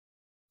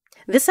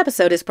This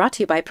episode is brought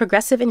to you by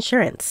Progressive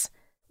Insurance.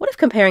 What if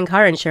comparing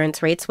car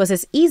insurance rates was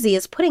as easy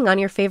as putting on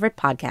your favorite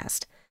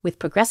podcast? With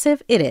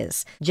Progressive, it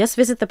is. Just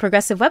visit the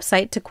Progressive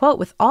website to quote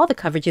with all the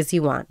coverages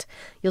you want.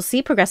 You'll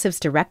see Progressive's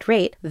direct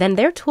rate, then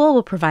their tool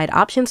will provide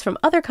options from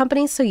other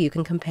companies so you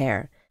can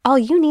compare. All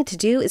you need to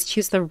do is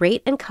choose the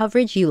rate and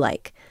coverage you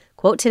like.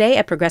 Quote today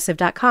at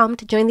Progressive.com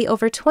to join the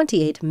over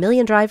 28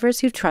 million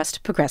drivers who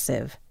trust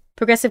Progressive.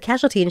 Progressive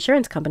Casualty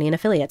Insurance Company and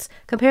Affiliates.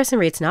 Comparison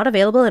rates not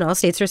available in all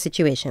states or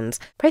situations.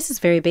 Prices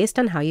vary based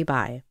on how you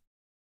buy.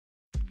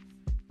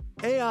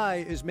 AI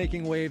is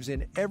making waves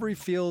in every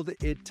field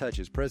it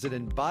touches.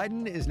 President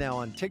Biden is now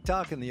on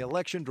TikTok, and the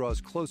election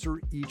draws closer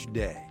each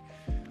day.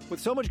 With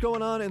so much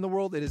going on in the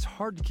world, it is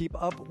hard to keep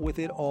up with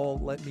it all,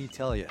 let me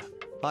tell you.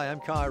 Hi, I'm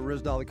Kai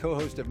Rizdal, the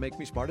co-host of Make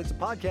Me Smart. It's a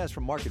podcast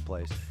from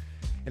Marketplace.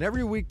 And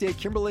every weekday,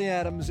 Kimberly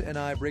Adams and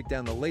I break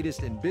down the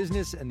latest in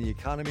business and the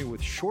economy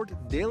with short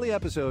daily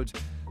episodes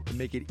to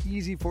make it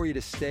easy for you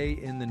to stay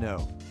in the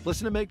know.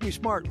 Listen to Make Me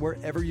Smart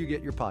wherever you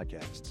get your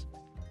podcasts.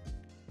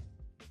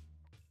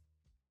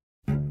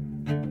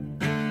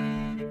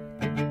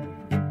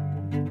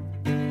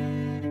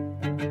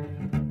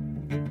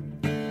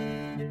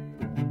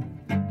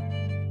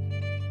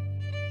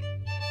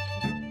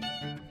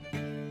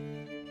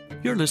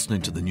 You're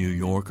listening to the New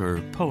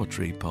Yorker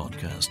Poetry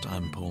Podcast.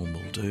 I'm Paul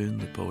Muldoon,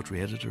 the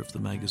poetry editor of the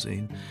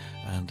magazine,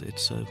 and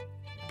it's a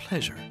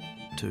pleasure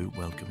to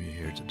welcome you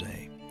here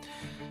today.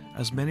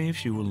 As many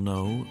of you will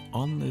know,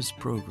 on this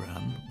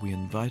program we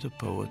invite a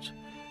poet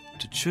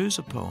to choose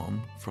a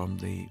poem from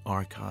the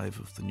archive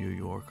of the New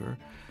Yorker.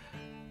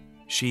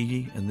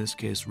 She, in this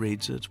case,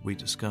 reads it, we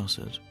discuss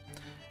it,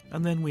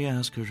 and then we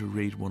ask her to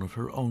read one of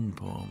her own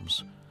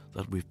poems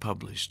that we've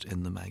published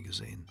in the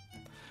magazine.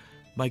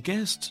 My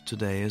guest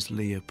today is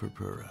Lia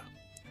Purpura,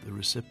 the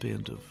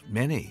recipient of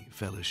many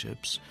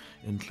fellowships,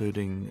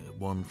 including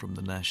one from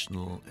the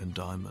National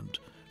Endowment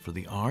for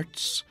the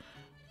Arts,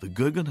 the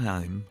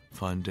Guggenheim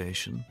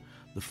Foundation,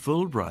 the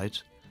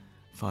Fulbright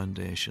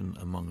Foundation,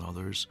 among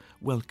others.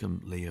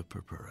 Welcome, Lia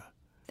Purpura.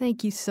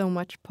 Thank you so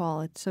much, Paul.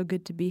 It's so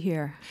good to be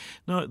here.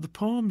 Now, the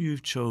poem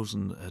you've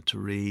chosen to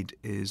read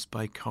is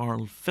by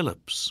Carl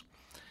Phillips.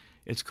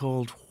 It's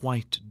called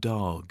White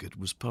Dog. It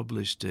was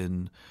published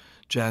in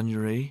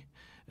January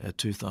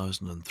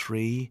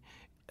 2003,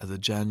 the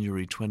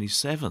January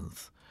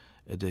 27th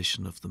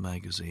edition of the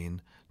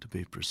magazine, to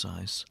be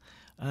precise.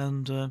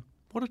 And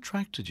what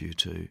attracted you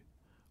to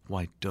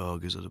White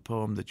Dog? Is it a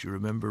poem that you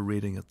remember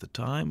reading at the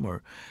time,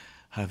 or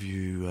have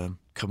you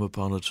come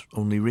upon it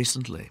only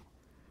recently?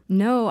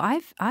 No,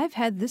 I've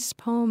had this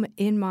poem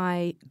in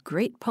my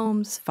Great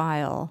Poems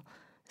file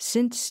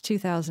since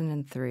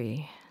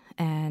 2003.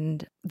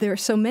 And there are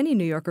so many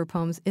New Yorker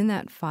poems in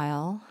that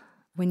file.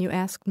 When you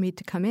asked me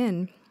to come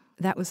in,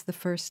 that was the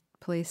first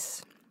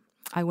place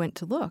I went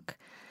to look.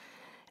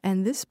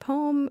 And this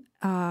poem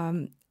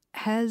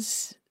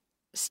has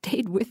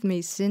stayed with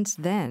me since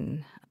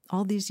then.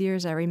 All these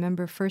years, I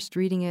remember first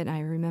reading it.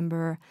 I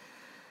remember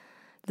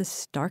the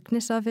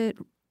starkness of it,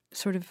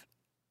 sort of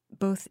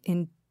both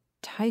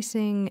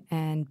enticing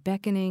and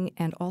beckoning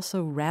and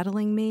also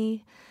rattling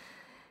me.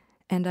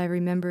 And I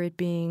remember it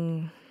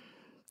being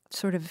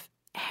sort of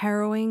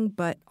harrowing,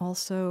 but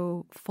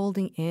also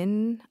folding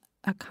in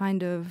a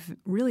kind of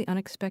really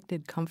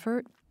unexpected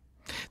comfort.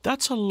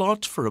 That's a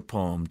lot for a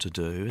poem to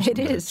do, isn't it?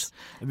 It is.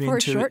 I mean, for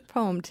a short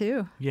poem,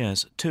 too.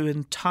 Yes. To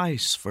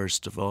entice,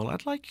 first of all.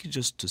 I'd like you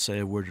just to say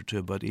a word or two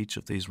about each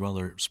of these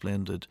rather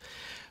splendid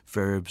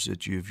verbs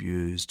that you've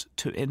used.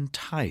 To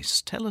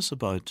entice. Tell us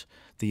about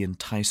the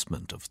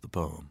enticement of the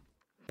poem.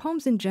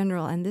 Poems in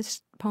general, and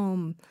this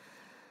poem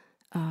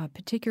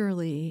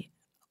particularly,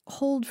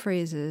 hold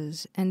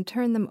phrases and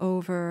turn them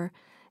over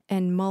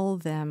and mull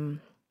them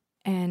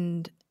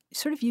and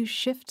sort of use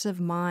shifts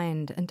of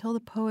mind until the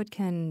poet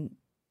can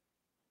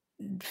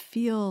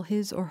feel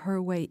his or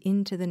her way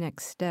into the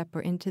next step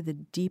or into the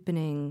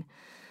deepening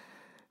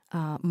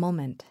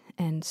moment.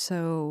 And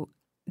so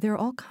there are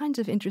all kinds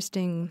of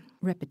interesting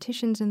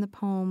repetitions in the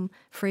poem,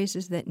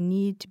 phrases that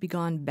need to be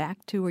gone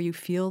back to, or you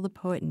feel the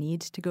poet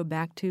needs to go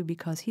back to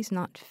because he's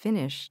not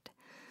finished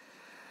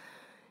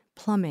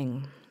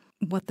plumbing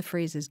what the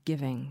phrase is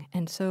giving.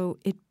 And so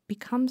it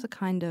becomes a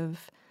kind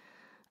of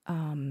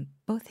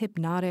both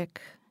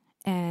hypnotic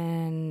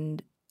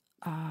and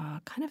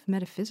kind of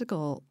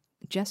metaphysical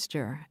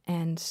gesture.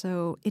 And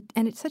so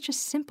it's such a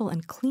simple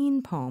and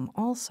clean poem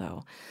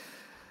also.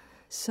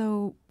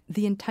 So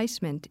the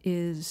enticement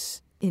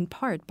is in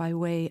part by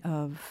way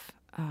of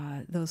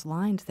those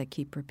lines that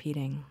keep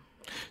repeating.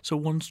 So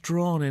one's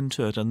drawn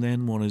into it and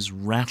then one is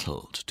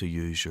rattled, to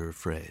use your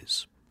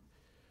phrase.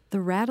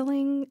 The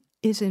rattling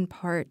is in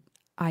part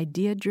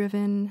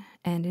idea-driven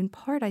and in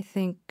part, I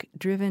think,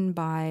 driven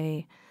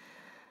by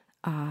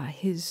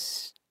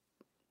his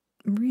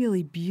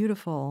really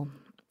beautiful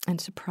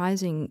and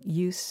surprising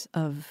use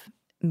of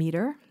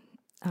meter.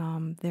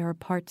 There are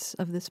parts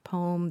of this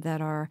poem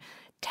that are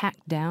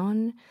tacked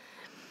down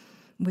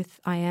with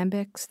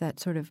iambics,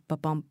 that sort of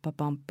ba-bump,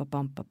 ba-bump,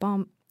 ba-bump,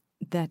 ba-bump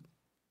that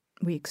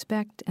we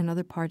expect, and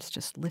other parts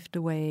just lift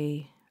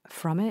away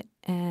from it,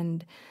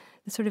 and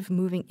the sort of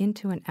moving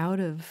into and out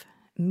of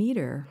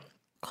meter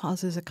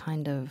causes a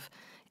kind of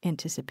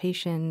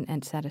anticipation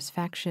and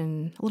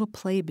satisfaction, a little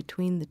play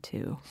between the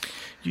two.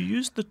 You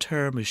used the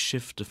term a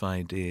shift of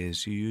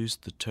ideas. You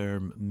used the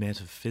term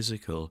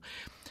metaphysical.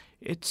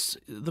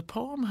 The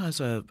poem has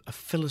a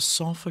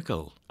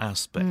philosophical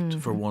aspect,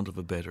 for want of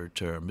a better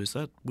term.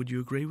 Would you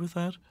agree with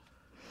that?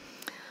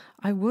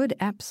 I would,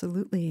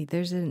 absolutely.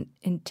 There's an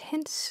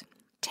intense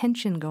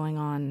tension going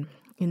on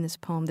in this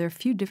poem. There are a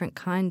few different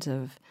kinds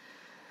of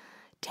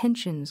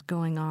tensions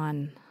going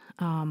on.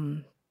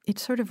 It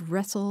sort of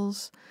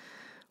wrestles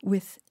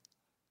with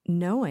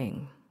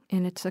knowing,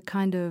 and it's a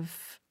kind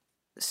of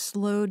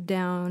slowed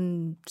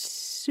down,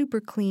 super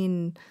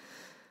clean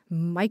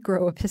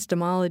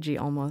micro-epistemology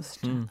almost.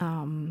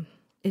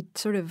 It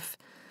sort of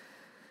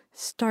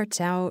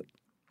starts out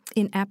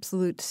in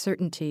absolute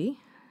certainty,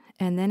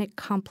 and then it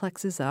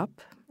complexes up,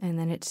 and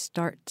then it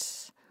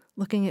starts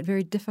looking at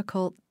very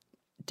difficult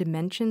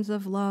dimensions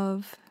of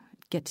love.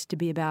 It gets to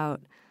be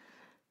about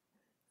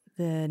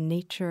the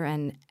nature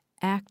and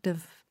act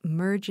of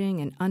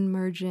merging and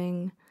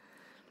unmerging.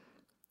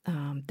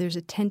 There's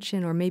a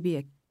tension or maybe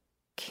a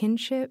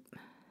kinship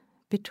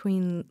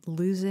between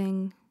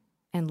losing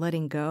and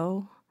letting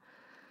go.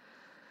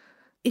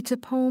 It's a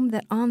poem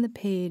that on the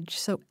page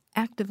so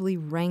actively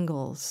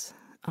wrangles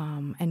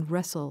and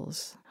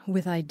wrestles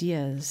with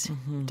ideas.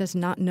 Does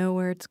not know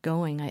where it's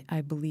going,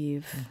 I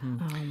believe.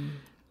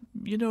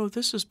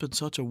 This has been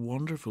such a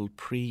wonderful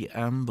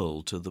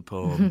preamble to the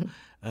poem,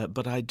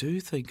 but I do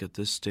think at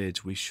this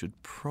stage we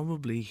should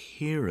probably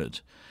hear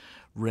it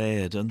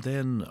read, and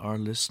then our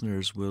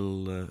listeners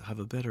will have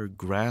a better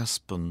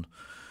grasp on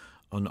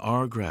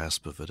our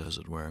grasp of it, as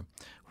it were.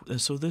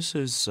 So this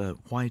is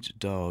White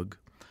Dog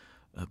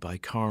by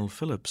Carl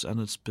Phillips, and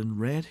it's been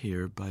read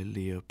here by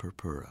Lia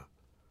Purpura.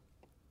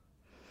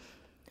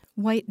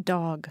 White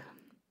Dog.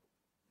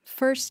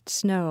 First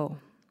snow.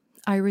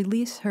 I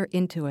release her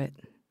into it.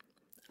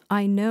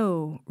 I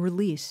know,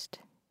 released,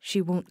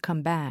 she won't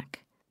come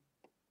back.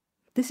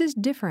 This is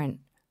different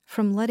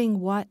from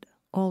letting what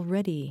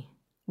already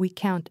we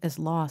count as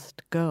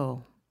lost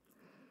go.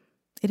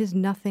 It is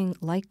nothing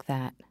like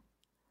that.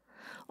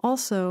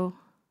 Also,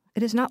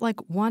 it is not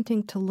like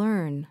wanting to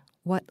learn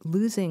what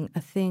losing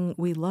a thing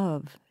we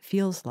love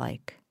feels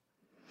like.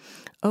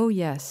 Oh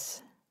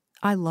yes,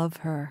 I love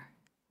her.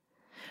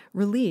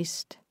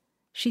 Released,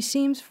 she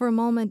seems for a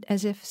moment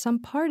as if some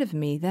part of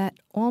me that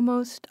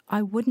almost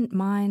I wouldn't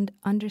mind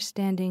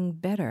understanding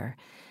better.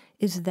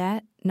 Is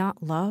that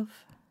not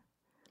love?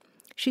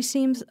 She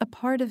seems a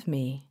part of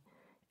me,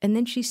 and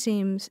then she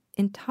seems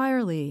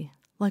entirely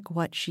like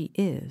what she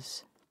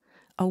is,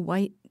 a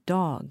white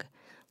dog,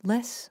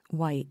 less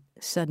white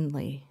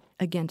suddenly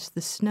against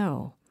the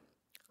snow,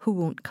 who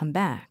won't come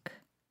back.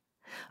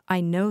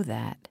 I know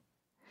that,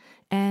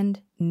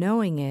 and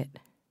knowing it,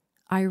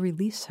 I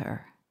release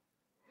her.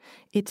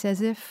 It's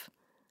as if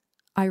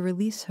I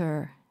release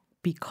her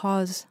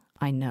because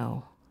I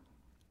know.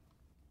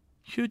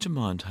 Huge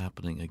amount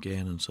happening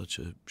again in such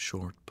a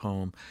short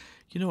poem.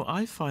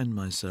 I find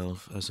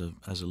myself as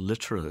a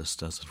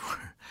literalist, as it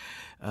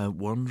were,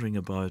 wondering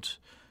about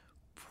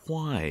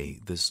why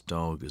this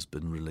dog has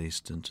been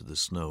released into the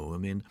snow. I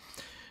mean,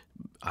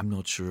 I'm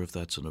not sure if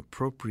that's an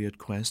appropriate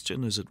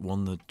question. Is it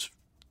one that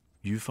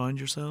you find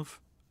yourself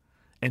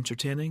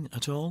entertaining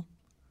at all?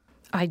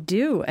 I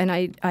do, and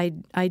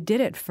I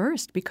did at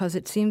first because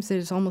it seems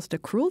there's almost a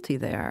cruelty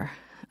there.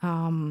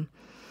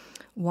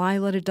 Why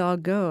let a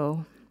dog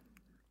go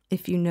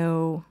if you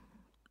know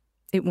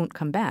it won't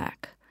come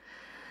back?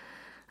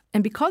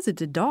 And because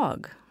it's a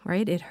dog,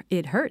 right,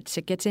 it hurts.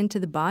 It gets into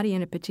the body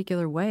in a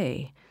particular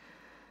way.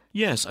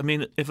 Yes, I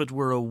mean, if it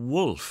were a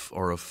wolf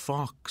or a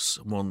fox,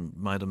 one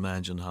might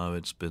imagine how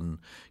it's been,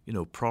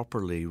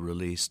 properly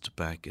released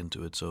back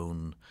into its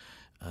own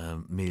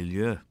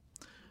milieu.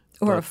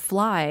 Or a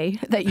fly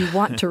that you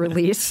want to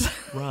release.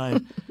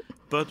 Right.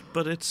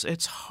 But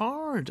it's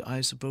hard,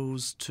 I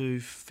suppose, to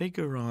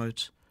figure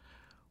out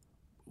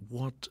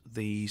what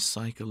the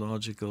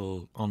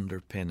psychological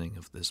underpinning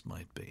of this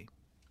might be.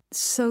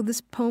 So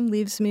this poem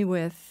leaves me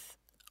with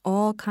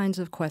all kinds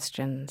of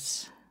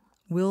questions.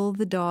 Will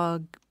the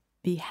dog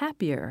be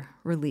happier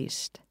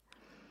released?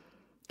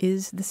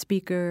 Is the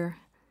speaker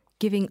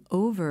giving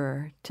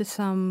over to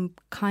some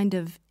kind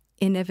of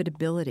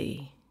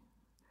inevitability?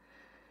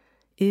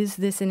 Is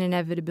this an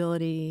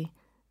inevitability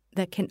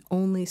that can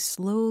only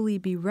slowly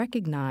be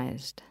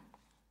recognized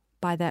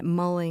by that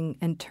mulling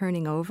and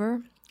turning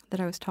over that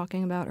I was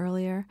talking about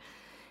earlier?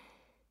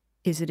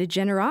 Is it a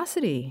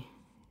generosity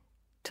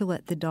to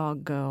let the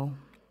dog go?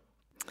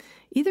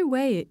 Either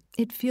way,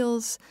 it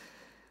feels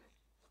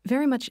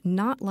very much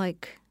not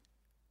like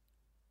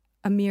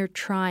a mere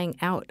trying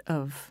out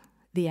of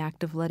the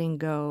act of letting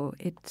go.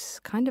 It's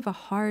kind of a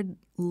hard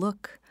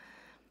look.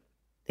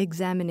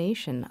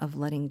 examination of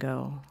letting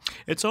go.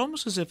 It's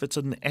almost as if it's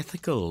an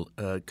ethical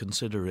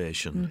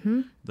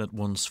consideration that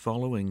one's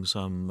following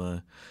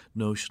some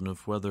notion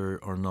of whether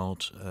or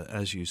not,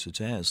 as you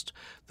suggest,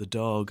 the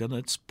dog, and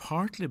it's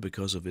partly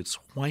because of its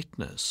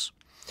whiteness,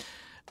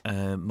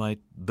 might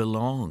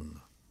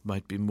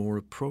be more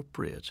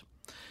appropriate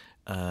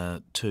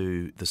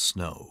to the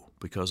snow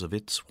because of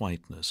its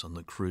whiteness on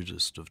the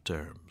crudest of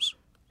terms.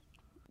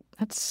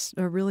 That's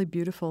a really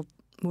beautiful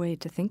way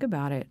to think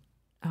about it.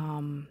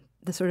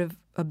 The sort of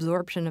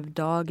absorption of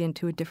dog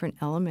into a different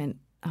element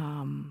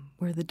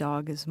where the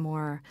dog is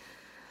more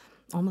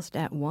almost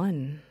at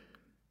one.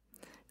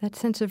 That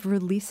sense of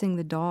releasing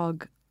the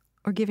dog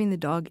or giving the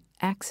dog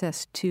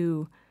access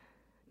to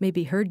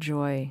maybe her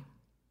joy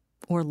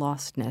or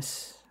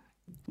lostness.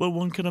 Well,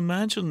 one can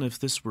imagine if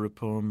this were a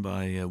poem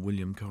by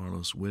William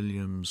Carlos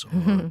Williams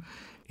or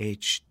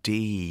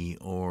H.D.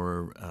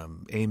 or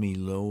Amy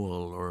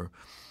Lowell or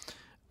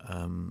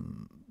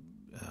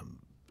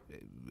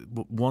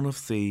one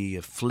of the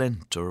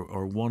Flint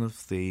or one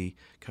of the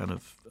kind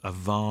of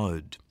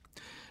avowed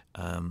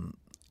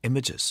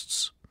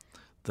imagists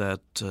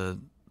that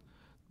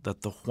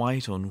the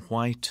white on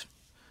white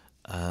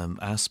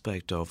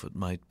aspect of it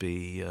might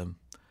be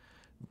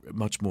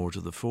much more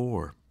to the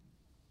fore.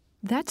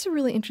 That's a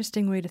really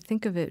interesting way to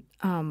think of it.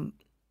 I'm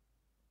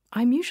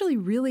usually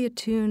really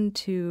attuned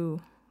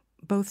to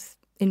both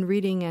in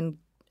reading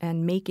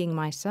and making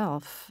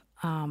myself.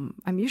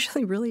 I'm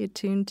usually really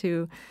attuned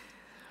to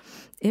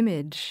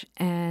image,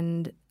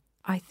 and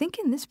I think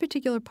in this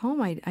particular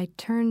poem I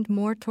turned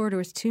more toward, or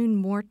was tuned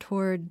more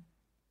toward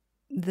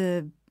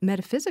the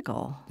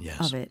metaphysical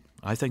of it.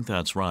 I think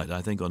that's right.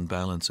 I think on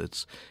balance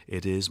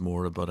it is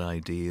more about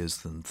ideas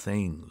than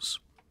things.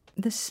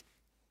 This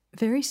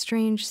very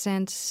strange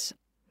sense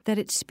that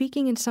it's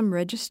speaking in some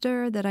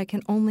register that I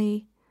can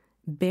only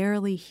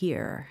barely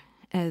hear,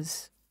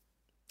 as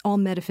all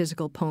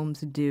metaphysical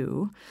poems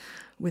do,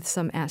 with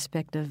some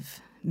aspect of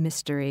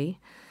mystery.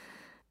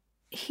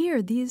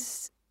 Here, the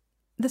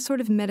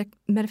sort of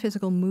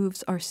metaphysical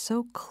moves are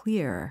so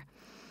clear,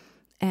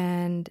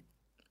 and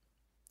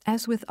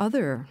as with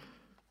other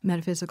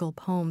metaphysical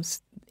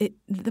poems,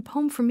 the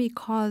poem for me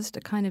caused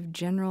a kind of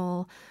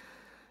general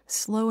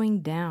slowing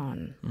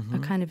down, a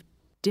kind of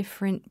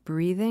different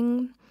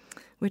breathing,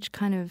 which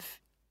kind of,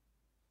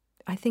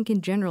 I think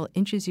in general,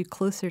 inches you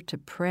closer to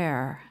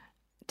prayer,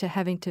 to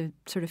having to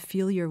sort of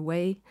feel your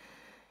way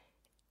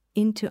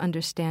into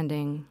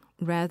understanding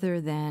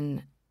rather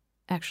than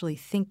actually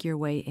think your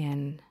way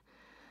in.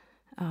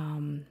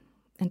 And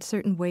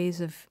certain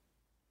ways of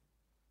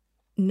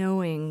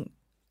knowing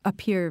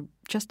appear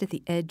just at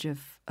the edge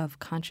of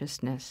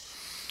consciousness.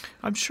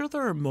 I'm sure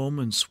there are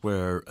moments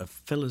where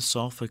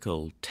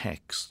philosophical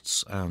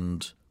texts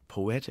and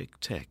poetic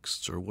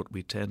texts, or what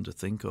we tend to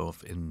think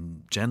of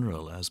in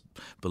general as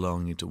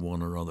belonging to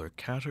one or other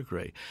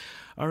category,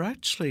 are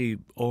actually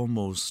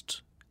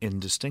almost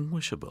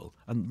indistinguishable.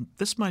 And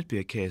this might be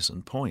a case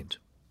in point.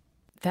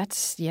 I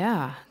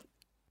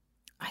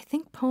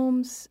think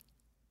poems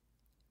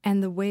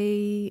and the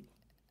ways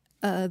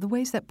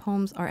that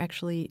poems are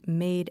actually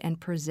made and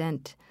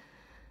present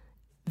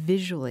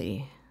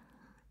visually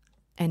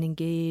and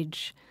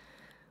engage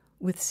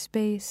with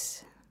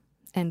space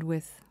and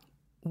with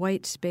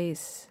white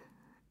space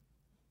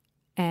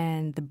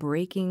and the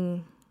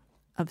breaking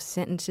of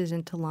sentences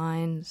into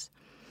lines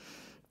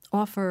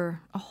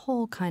offer a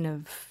whole kind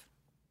of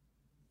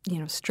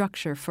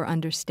structure for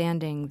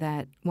understanding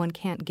that one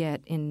can't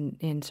get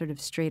in sort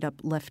of straight up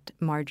left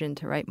margin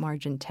to right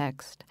margin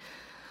text.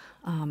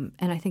 And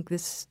I think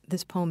this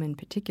poem in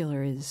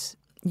particular is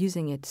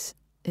using its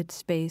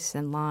space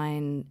and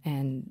line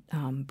and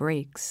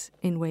breaks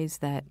in ways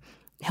that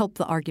help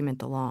the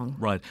argument along.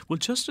 Right. Well,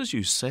 just as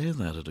you say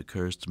that, it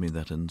occurs to me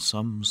that in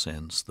some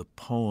sense the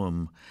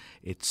poem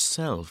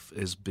itself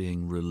is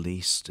being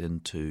released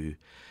into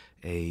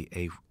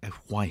a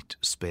white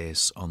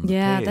space on the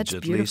page. That's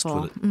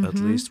beautiful. At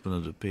least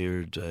when it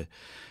appeared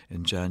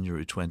in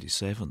January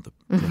 27th,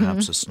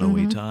 perhaps a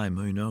snowy time,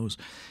 who knows,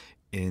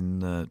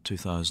 in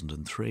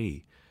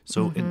 2003.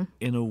 So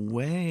in a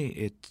way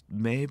it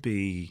may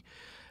be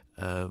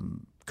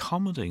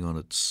commenting on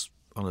its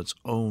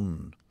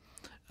own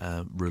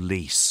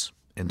release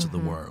into the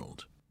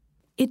world.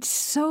 It's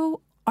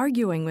so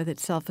arguing with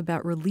itself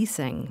about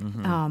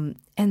releasing.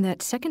 And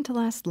that second to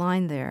last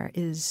line there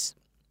is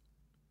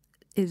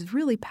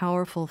really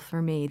powerful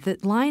for me. The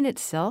line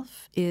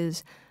itself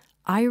is,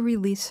 I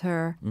release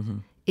her,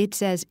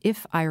 it's as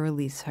if I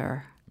release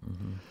her.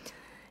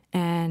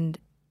 And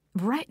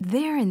right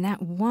there in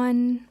that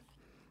one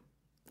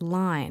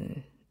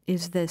line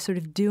is the sort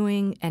of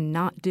doing and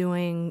not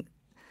doing,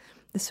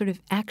 the sort of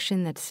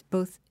action that's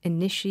both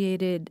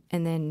initiated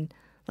and then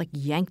like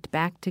yanked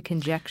back to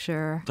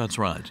conjecture. That's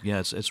right.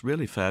 Yes, it's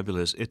really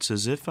fabulous. It's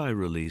as if I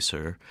release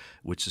her,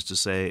 which is to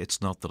say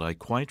it's not that I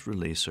quite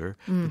release her.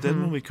 But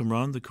then when we come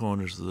round the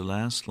corner to the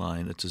last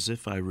line, it's as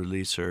if I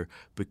release her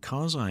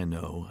because I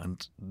know,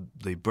 and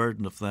the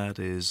burden of that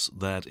is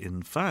that,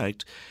 in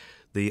fact,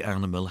 the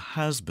animal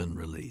has been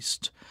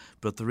released.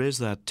 But there is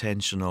that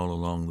tension all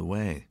along the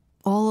way.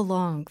 All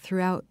along,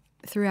 throughout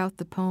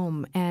the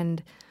poem.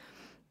 And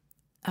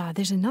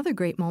there's another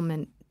great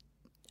moment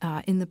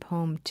in the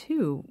poem,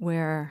 too,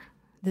 where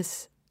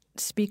this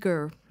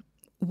speaker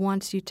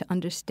wants you to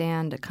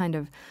understand a kind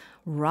of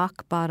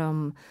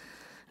rock-bottom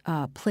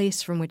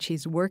place from which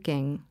he's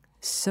working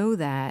so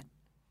that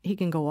he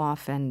can go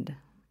off and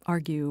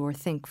argue or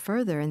think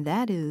further. And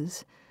that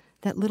is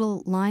that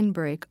little line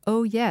break,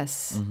 oh,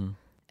 yes,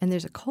 and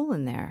there's a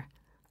colon there.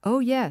 Oh,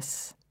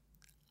 yes,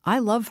 I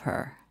love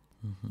her.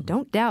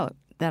 Don't doubt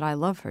that I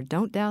love her.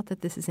 Don't doubt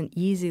that this is an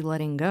easy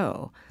letting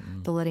go,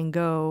 the letting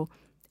go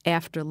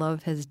after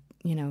love has,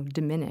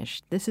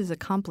 diminished. This is a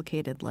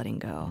complicated letting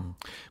go.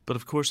 But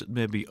of course it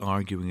may be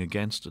arguing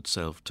against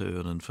itself too.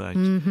 And in fact,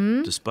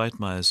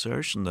 despite my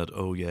assertion that,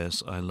 oh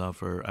yes, I love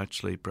her,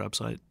 actually perhaps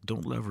I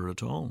don't love her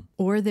at all.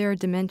 Or there are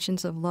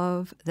dimensions of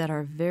love that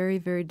are very,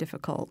 very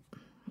difficult,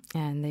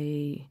 and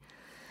they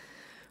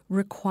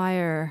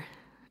require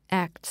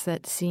acts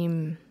that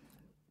seem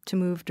to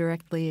move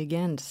directly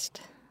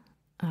against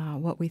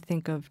what we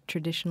think of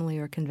traditionally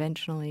or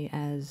conventionally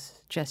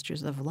as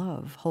gestures of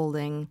love,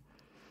 holding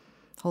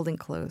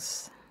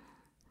close.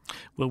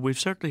 Well, we've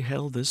certainly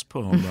held this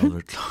poem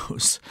rather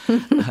close,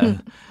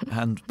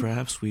 and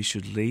perhaps we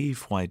should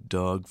leave White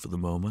Dog for the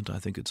moment. I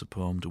think it's a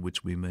poem to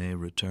which we may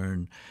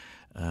return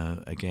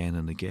again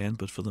and again,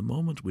 but for the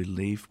moment we'll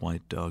leave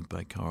White Dog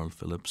by Carl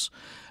Phillips,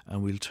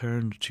 and we'll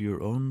turn to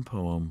your own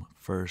poem,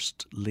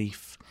 First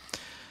Leaf.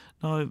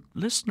 Now,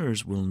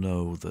 listeners will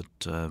know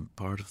that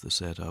part of the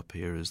setup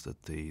here is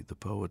that the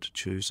poet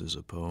chooses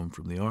a poem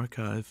from the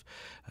archive,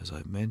 as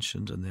I've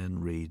mentioned, and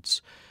then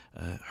reads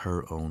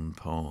her own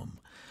poem.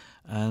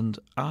 And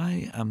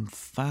I am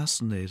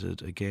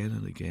fascinated again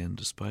and again,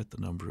 despite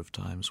the number of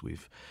times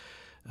we've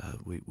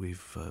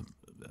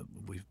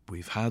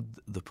had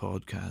the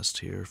podcast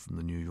here from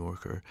the New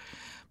Yorker,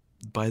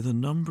 by the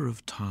number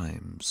of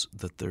times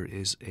that there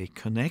is a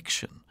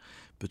connection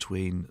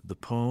between the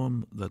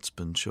poem that's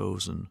been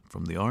chosen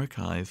from the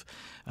archive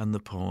and the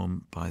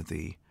poem by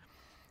the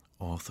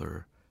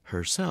author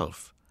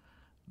herself.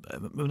 I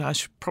mean, I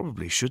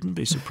probably shouldn't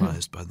be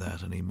surprised by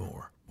that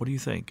anymore. What do you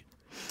think?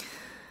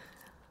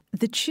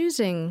 The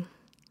choosing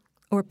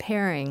or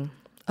pairing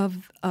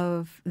of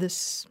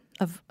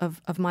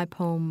my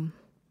poem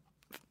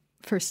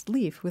First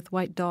Leaf with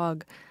White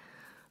Dog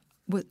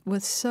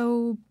was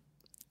so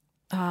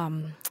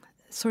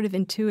sort of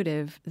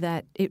intuitive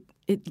that it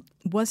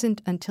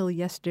wasn't until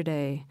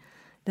yesterday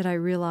that I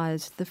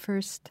realized the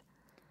first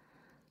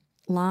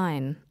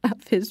line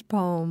of his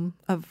poem,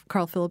 of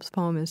Carl Phillip's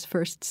poem, is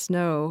First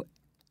Snow,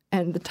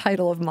 and the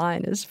title of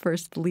mine is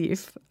First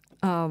Leaf.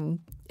 And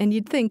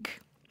you'd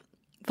think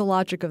the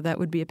logic of that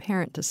would be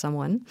apparent to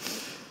someone.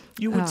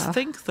 You would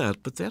think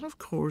that, but then, of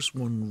course,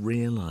 one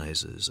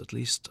realizes, at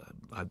least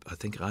I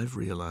think I've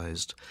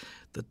realized,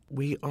 that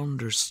we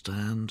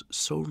understand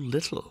so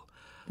little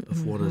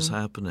of what is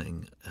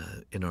happening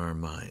in our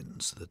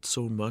minds, that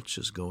so much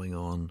is going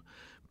on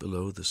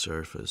below the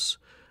surface.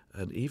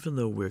 And even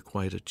though we're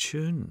quite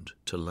attuned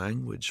to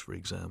language, for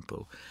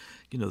example,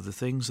 the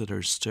things that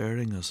are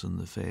staring us in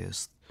the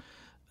face,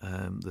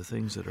 the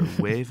things that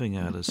are waving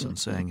at us and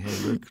saying,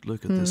 hey,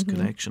 look at this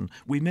connection,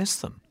 we miss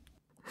them.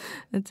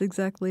 That's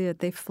exactly it.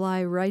 They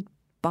fly right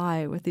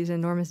by with these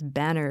enormous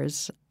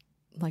banners,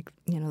 like,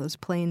 those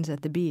planes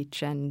at the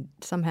beach, and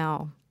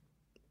somehow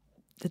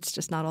it's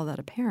just not all that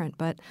apparent,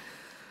 but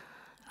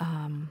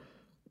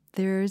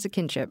there is a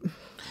kinship.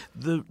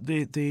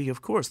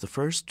 Of course, the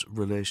first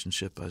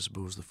relationship, I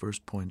suppose, the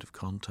first point of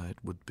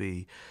contact would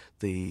be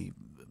the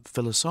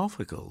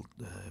philosophical,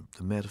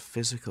 the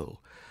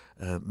metaphysical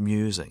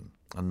musing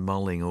and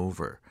mulling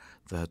over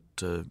that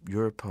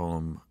your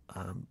poem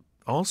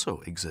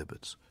also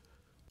exhibits.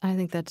 I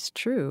think that's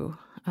true.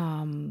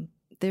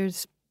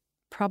 There's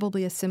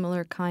probably a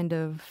similar kind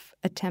of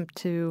attempt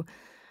to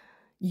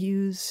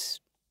use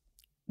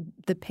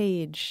the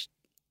page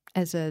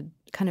as a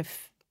kind of,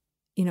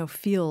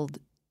 field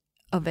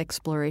of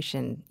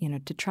exploration,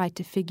 to try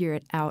to figure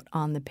it out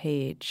on the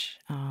page.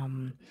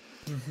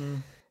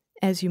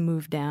 As I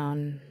moved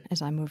down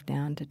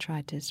to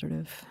try to sort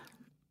of,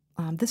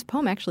 this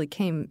poem actually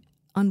came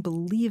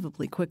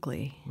unbelievably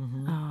quickly.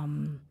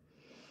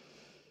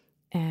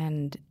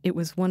 And it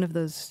was one of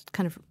those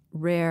kind of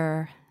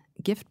rare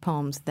gift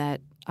poems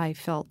that I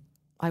felt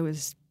I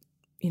was,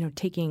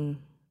 taking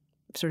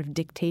sort of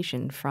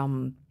dictation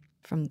from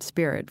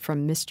spirit,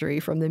 from mystery,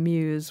 from the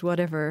muse,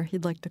 whatever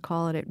you'd like to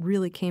call it. It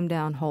really came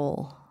down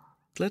whole.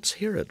 Let's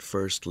hear it.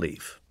 First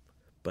Leaf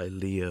by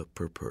Lia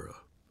Purpura.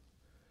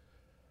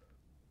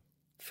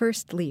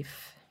 First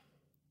Leaf.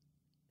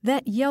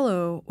 That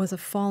yellow was a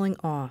falling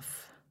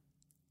off,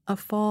 a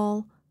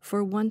fall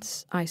for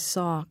once I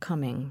saw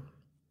coming.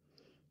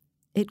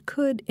 It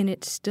could, in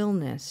its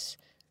stillness,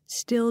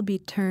 still be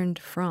turned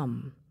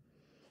from.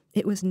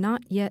 It was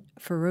not yet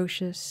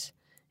ferocious.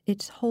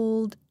 Its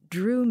hold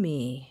drew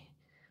me,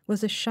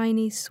 was a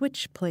shiny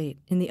switch plate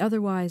in the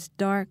otherwise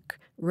dark,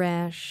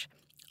 rash,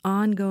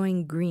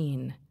 ongoing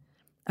green.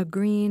 a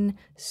green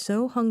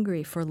so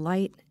hungry for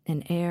light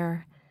and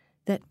air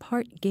that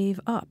part gave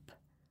up,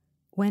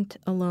 went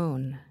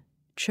alone,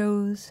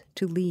 chose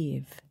to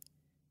leave,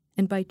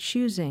 and by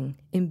choosing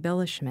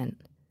embellishment,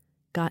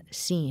 got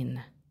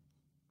seen.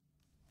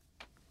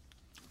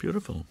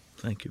 Beautiful.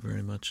 Thank you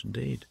very much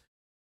indeed.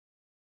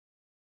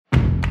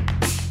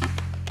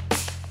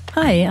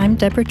 Hi, I'm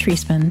Deborah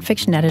Treisman,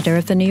 fiction editor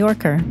of The New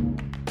Yorker.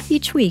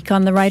 Each week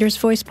on the Writer's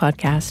Voice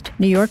podcast,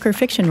 New Yorker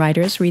fiction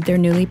writers read their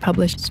newly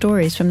published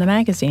stories from the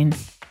magazine.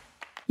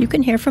 You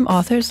can hear from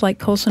authors like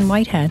Colson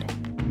Whitehead.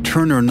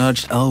 Turner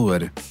nudged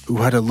Elwood, who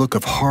had a look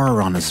of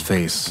horror on his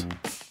face.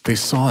 They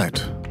saw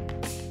it.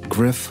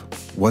 Griff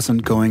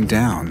wasn't going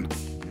down.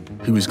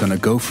 He was going to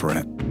go for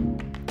it,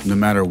 no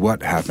matter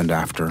what happened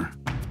after.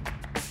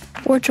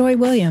 Or Joy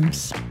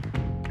Williams.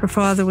 Her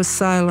father was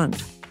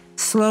silent.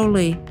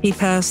 Slowly, he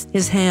passed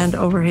his hand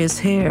over his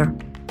hair.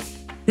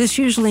 This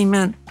usually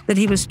meant that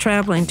he was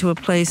traveling to a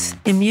place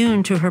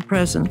immune to her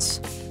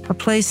presence, a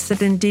place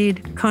that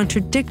indeed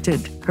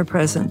contradicted her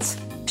presence.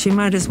 She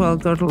might as well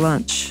go to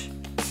lunch.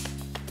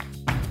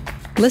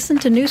 Listen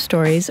to new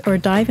stories or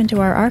dive into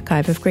our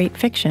archive of great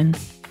fiction.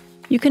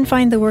 You can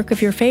find the work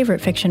of your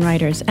favorite fiction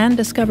writers and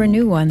discover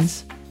new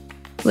ones.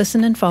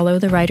 Listen and follow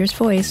The Writer's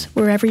Voice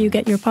wherever you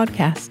get your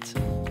podcasts.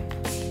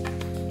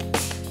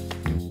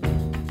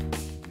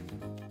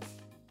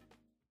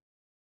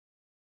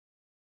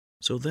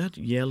 So that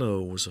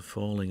yellow was a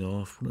falling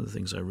off. One of the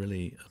things I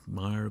really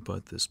admire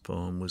about this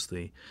poem is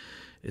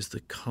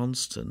the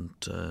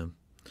constant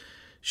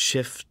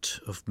shift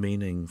of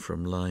meaning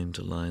from line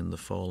to line, the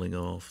falling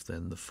off,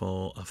 then a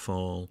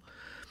fall.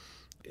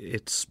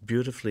 It's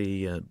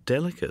beautifully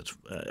delicate,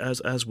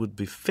 as would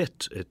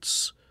befit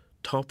its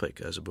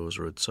topic, I suppose,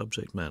 or its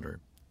subject matter.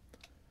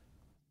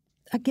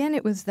 Again,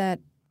 it was that,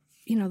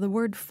 the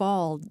word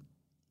fall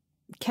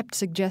kept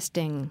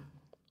suggesting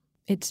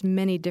its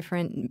many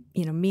different,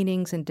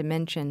 meanings and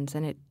dimensions,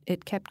 and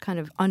it kept kind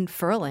of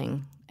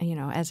unfurling,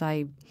 as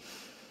I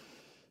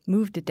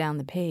moved it down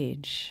the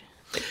page.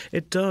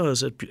 It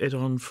does. It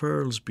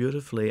unfurls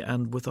beautifully,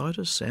 and without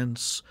a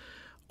sense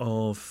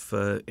of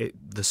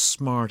the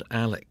smart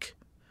aleck.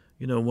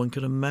 One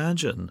can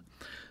imagine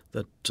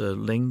that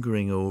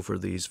lingering over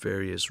these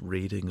various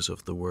readings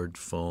of the word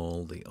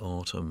fall, the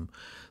autumn,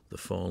 the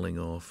falling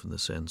off in the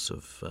sense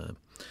of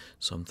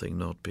something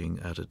not being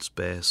at its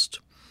best.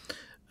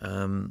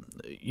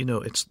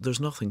 There's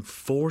nothing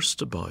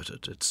forced about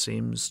it. It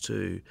seems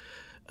to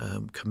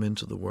come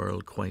into the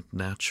world quite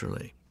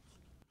naturally.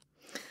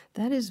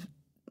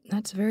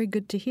 That's very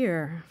good to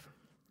hear.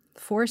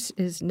 Force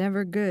is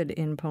never good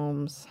in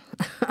poems.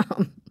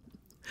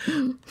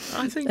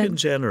 I think in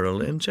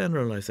general, I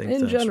think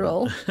that's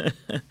general.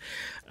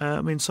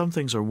 Right. Some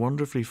things are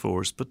wonderfully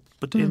forced, but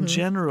in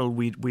general,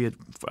 we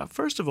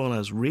first of all,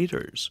 as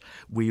readers,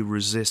 we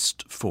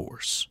resist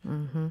force.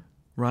 Mm-hmm.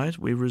 Right?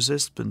 We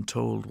resist being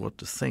told what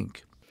to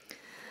think.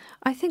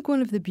 I think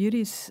one of the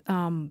beauties,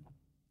 one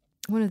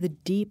of the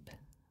deep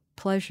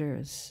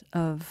pleasures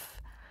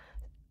of,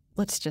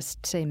 let's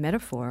just say,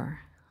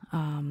 metaphor,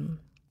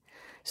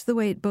 is the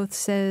way it both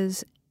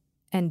says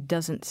and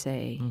doesn't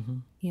say.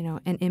 Mm-hmm.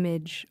 An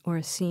image or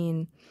a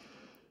scene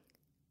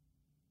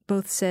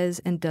both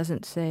says and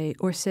doesn't say,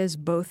 or says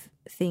both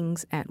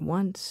things at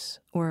once,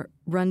 or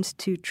runs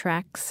two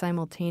tracks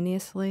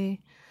simultaneously.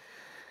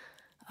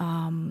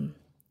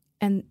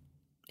 And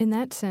in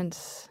that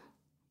sense,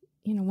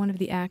 one of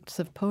the acts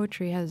of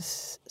poetry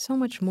has so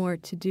much more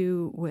to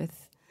do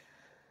with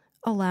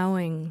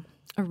allowing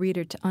a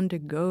reader to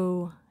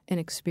undergo an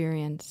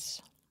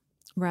experience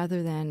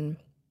rather than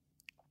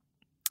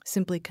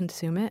simply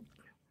consume it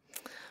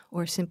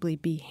or simply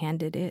be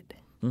handed it.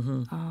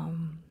 Mm-hmm.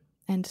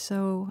 And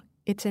so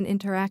it's an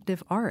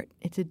interactive art.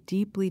 It's a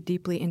deeply,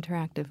 deeply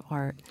interactive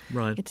art.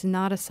 Right. It's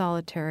not a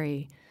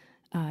solitary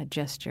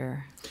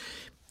gesture.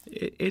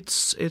 It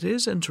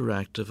is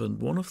interactive, and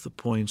one of the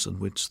points in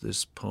which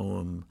this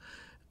poem,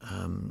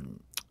 one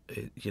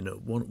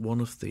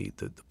of the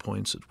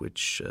points at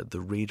which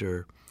the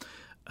reader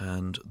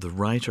and the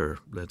writer,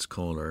 let's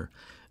call her,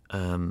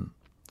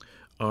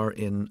 are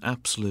in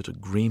absolute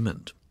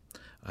agreement,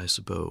 I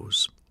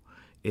suppose,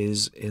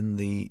 is in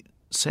the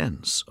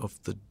sense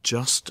of the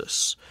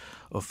justice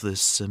of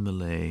this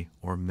simile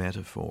or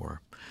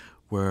metaphor,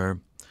 where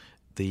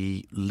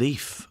the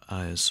leaf,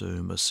 I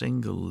assume, a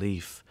single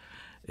leaf,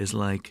 is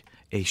like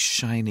a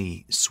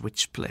shiny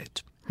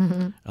switchblade.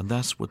 Mm-hmm. And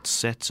that's what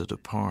sets it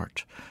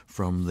apart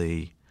from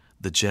the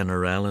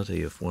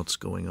generality of what's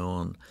going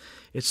on.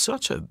 It's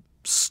such a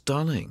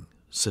stunning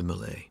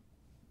simile.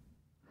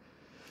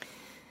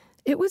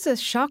 It was a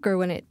shocker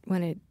when it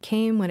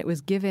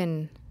was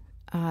given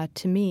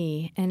to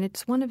me, and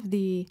it's one of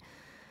the,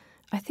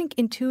 I think,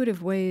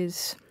 intuitive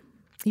ways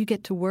you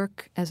get to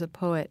work as a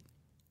poet.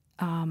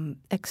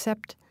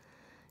 Accept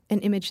an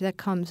image that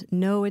comes,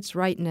 know its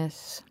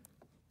rightness,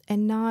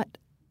 and not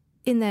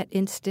in that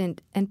instant,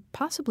 and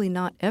possibly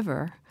not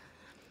ever,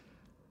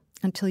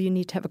 until you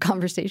need to have a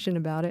conversation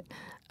about it,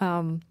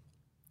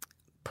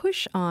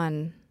 push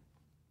on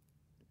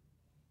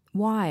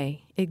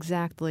why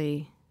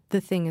exactly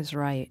the thing is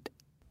right.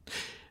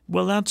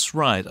 Well, that's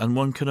right. And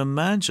one can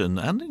imagine,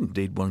 and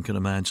indeed one can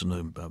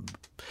imagine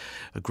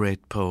a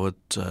great poet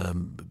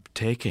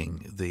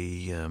taking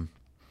the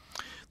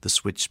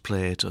switch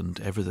plate and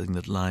everything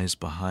that lies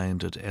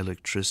behind it,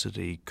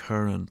 electricity,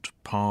 current,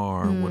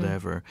 power,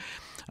 whatever,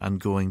 and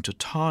going to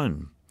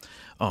town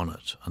on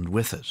it and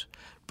with it.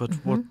 But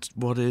what's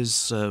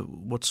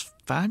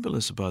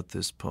fabulous about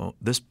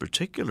this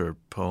particular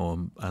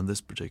poem and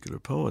this particular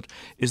poet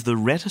is the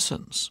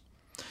reticence.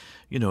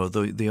 You know,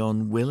 the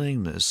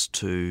unwillingness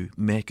to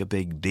make a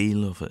big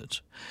deal of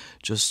it,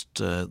 just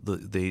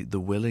the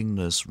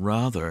willingness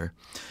rather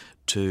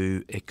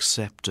to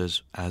accept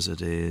it as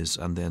it is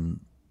and then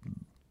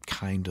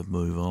kind of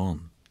move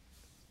on.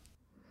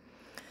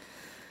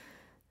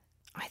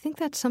 I think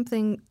that's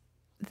something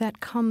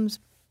that comes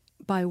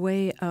by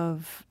way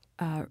of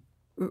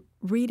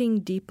reading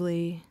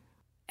deeply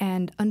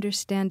and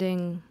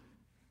understanding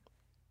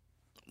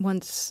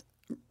one's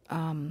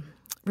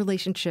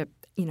relationship,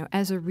 you know,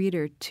 as a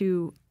reader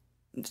to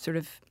sort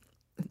of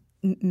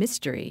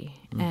mystery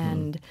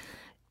and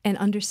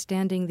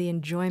understanding the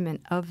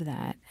enjoyment of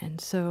that.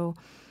 And so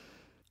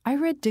I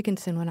read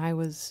Dickinson when I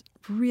was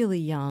really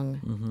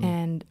young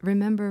and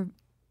remember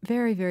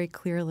very, very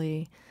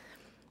clearly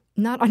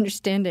not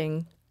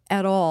understanding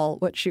at all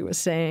what she was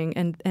saying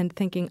and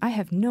thinking, I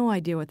have no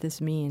idea what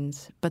this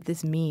means, but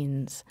this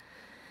means.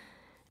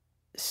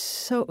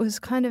 So it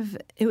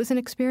was an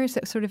experience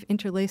that was sort of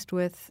interlaced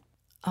with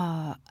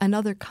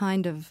another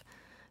kind of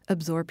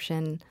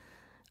absorption,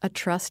 a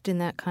trust in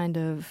that kind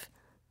of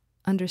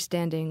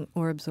understanding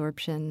or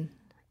absorption,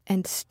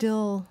 and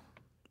still,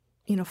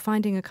 you know,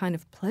 finding a kind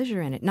of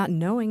pleasure in it, not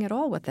knowing at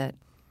all what that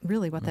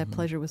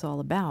pleasure was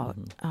all about.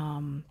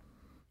 I'm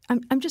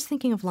just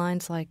thinking of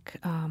lines like,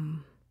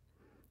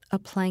 a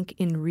plank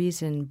in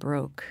reason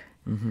broke,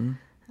 and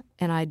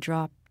I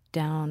dropped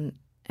down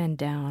and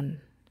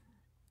down.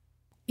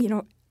 You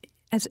know,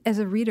 as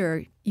a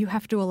reader, you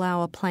have to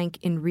allow a plank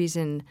in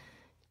reason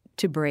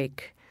to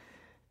break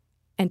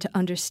and to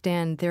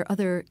understand there are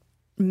other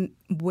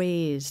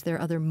ways, there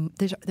are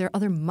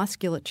other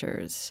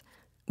musculatures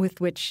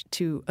with which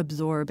to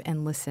absorb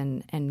and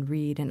listen and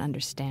read and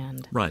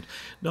understand. Right.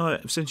 Now,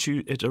 since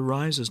it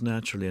arises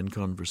naturally in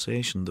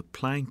conversation, the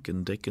plank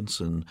in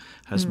Dickinson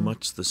has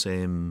much the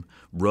same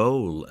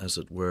role, as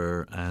it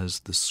were,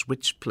 as the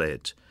switch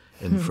plate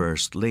in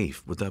First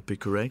Leaf. Would that be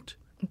correct?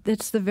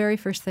 That's the very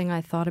first thing I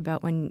thought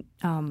about when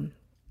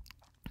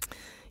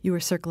you were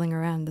circling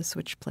around the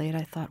switch plate.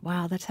 I thought,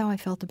 wow, that's how I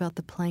felt about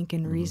the plank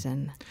in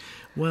reason.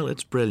 Well,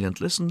 it's brilliant.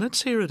 Listen,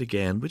 let's hear it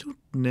again. We don't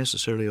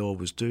necessarily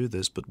always do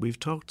this, but we've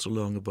talked so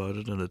long about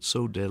it, and it's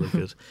so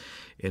delicate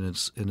in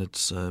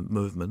its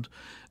movement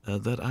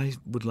that I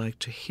would like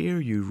to hear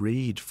you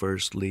read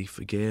First Leaf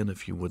again,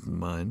 if you wouldn't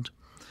mind.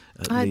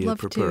 I'd Lia love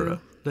Purpura.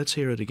 to. Let's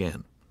hear it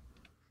again.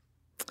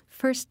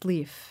 First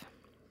Leaf.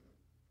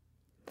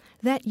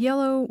 That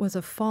yellow was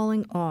a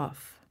falling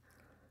off,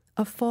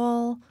 a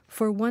fall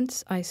for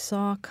once I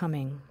saw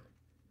coming.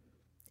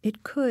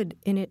 It could,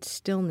 in its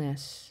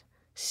stillness,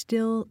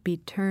 still be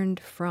turned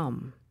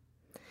from.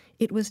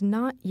 It was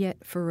not yet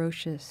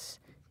ferocious.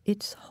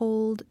 Its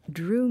hold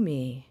drew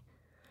me,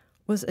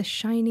 was a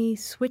shiny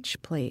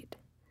switch plate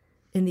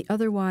in the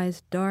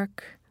otherwise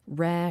dark,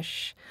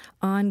 rash,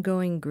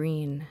 ongoing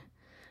green,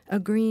 a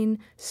green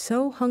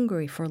so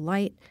hungry for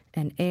light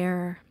and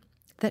air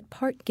that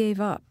part gave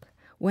up,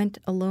 went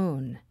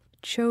alone,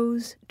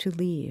 chose to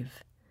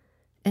leave,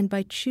 and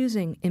by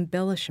choosing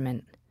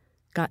embellishment,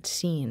 got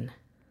seen.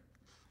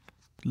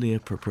 Lia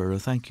Purpura,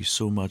 thank you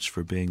so much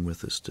for being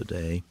with us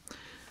today.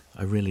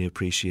 I really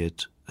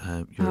appreciate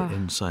your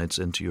insights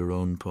into your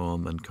own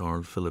poem and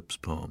Carl Phillip's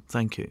poem.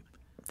 Thank you.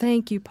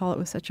 Thank you, Paul. It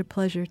was such a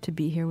pleasure to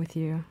be here with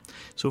you.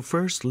 So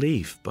First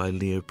Leaf by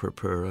Lia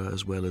Purpura,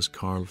 as well as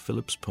Carl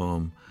Phillip's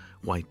poem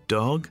White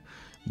Dog,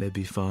 may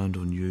be found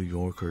on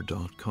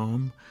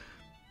NewYorker.com.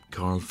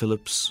 Carl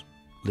Phillip's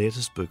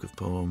latest book of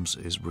poems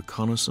is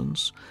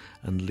Reconnaissance,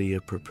 and Lia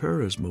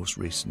Purpura's most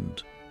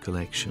recent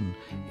collection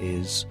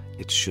is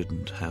It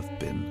Shouldn't Have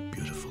Been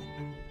Beautiful.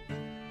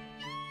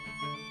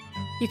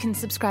 You can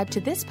subscribe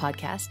to this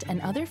podcast and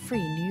other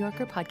free New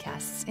Yorker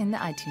podcasts in the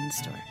iTunes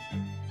Store.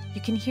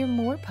 You can hear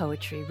more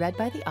poetry read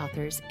by the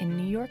authors in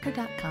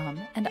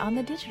NewYorker.com and on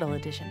the digital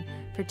edition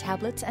for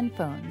tablets and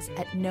phones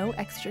at no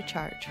extra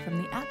charge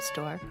from the App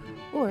Store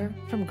or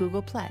from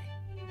Google Play.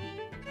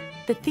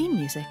 The theme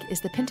music is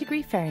The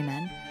Pintigree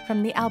Ferryman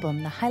from the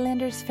album The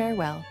Highlander's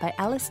Farewell by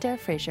Alastair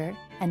Fraser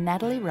and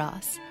Natalie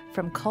Ross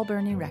from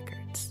Culburnie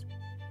Records.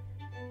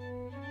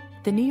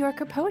 The New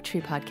Yorker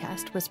Poetry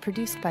Podcast was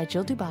produced by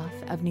Jill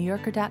Duboff of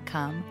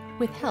NewYorker.com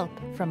with help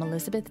from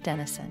Elizabeth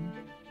Dennison.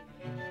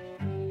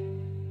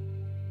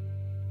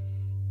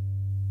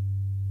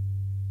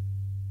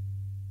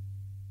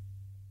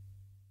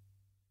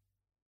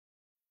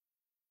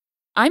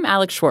 I'm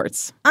Alex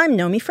Schwartz. I'm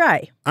Nomi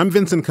Fry. I'm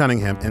Vincent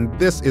Cunningham, and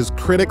this is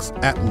Critics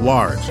at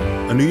Large,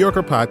 a New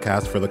Yorker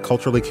podcast for the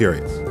culturally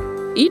curious.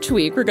 Each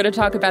week, we're going to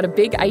talk about a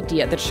big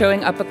idea that's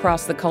showing up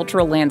across the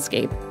cultural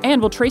landscape,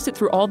 and we'll trace it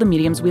through all the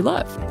mediums we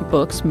love: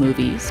 books,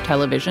 movies,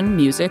 television,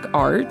 music,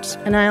 art.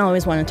 And I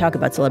always want to talk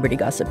about celebrity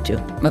gossip, too.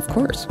 Of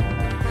course.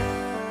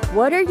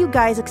 What are you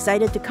guys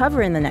excited to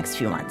cover in the next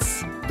few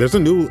months? There's a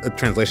new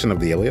translation of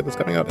the Iliad that's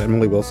coming out,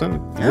 Emily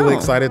Wilson. Really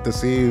excited to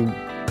see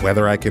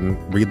whether I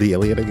can read the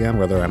Iliad again,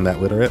 whether I'm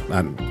that literate.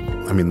 I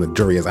mean, the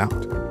jury is out.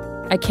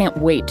 I can't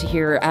wait to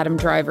hear Adam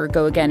Driver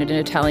go again in an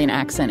Italian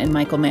accent in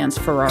Michael Mann's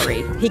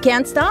Ferrari. He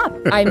can't stop.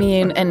 I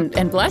mean,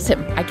 and bless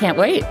him. I can't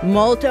wait.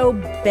 Molto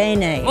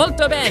bene.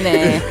 Molto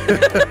bene.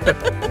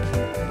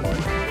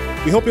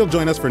 We hope you'll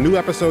join us for new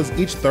episodes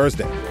each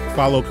Thursday.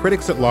 Follow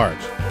Critics at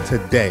Large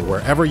today,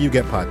 wherever you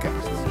get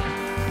podcasts.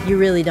 You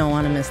really don't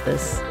want to miss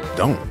this.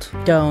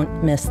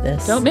 Don't miss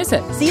this. Don't miss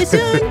it. See you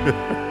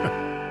soon.